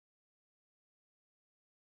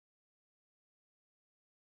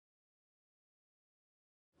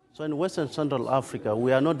So in Western Central Africa,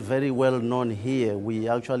 we are not very well known here. We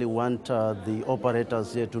actually want the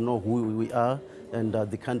operators here to know who we are and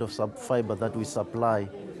the kind of fiber that we supply.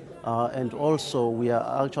 And also we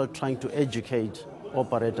are actually trying to educate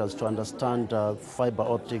operators to understand fiber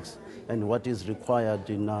optics and what is required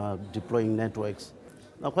in deploying networks.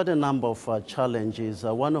 Now, quite a number of challenges.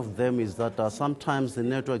 One of them is that sometimes the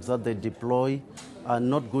networks that they deploy are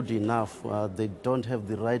not good enough. They don't have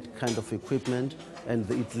the right kind of equipment, and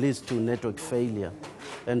it leads to network failure.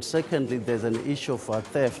 And secondly, there's an issue of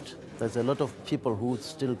theft. There's a lot of people who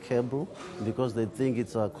steal cable because they think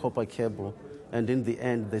it's a copper cable. And in the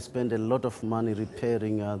end, they spend a lot of money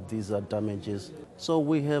repairing these damages. So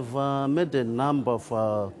we have made a number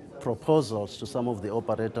of proposals to some of the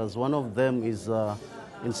operators. One of them is,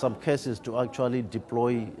 in some cases, to actually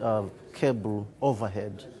deploy cable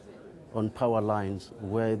overhead on power lines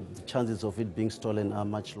where the chances of it being stolen are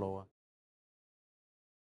much lower.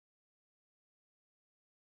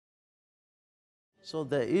 So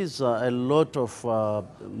there is a lot of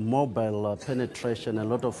mobile penetration. A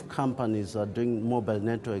lot of companies are doing mobile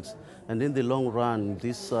networks. And in the long run,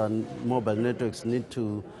 these mobile networks need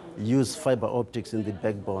to use fiber optics in the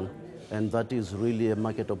backbone. And that is really a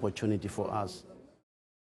market opportunity for us.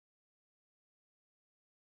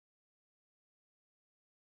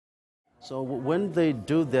 So when they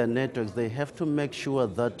do their networks, they have to make sure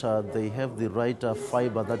that they have the right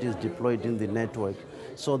fiber that is deployed in the network,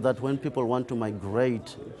 so that when people want to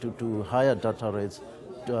migrate to higher data rates,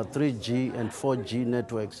 3G and 4G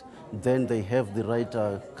networks, then they have the right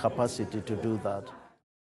capacity to do that.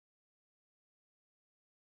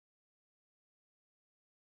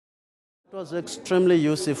 It was extremely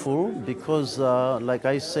useful because, like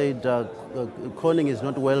I said, Corning is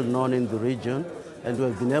not well known in the region, and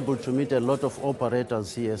we've been able to meet a lot of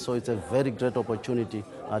operators here, so it's a very great opportunity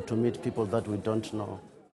to meet people that we don't know.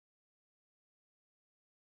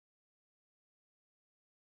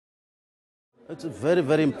 It's very,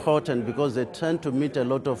 very important because they tend to meet a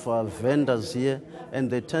lot of vendors here,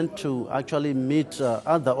 and they tend to actually meet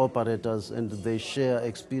other operators, and they share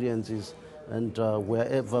experiences. And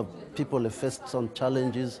wherever people have faced some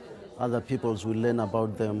challenges, other peoples will learn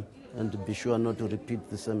about them and be sure not to repeat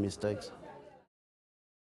the same mistakes.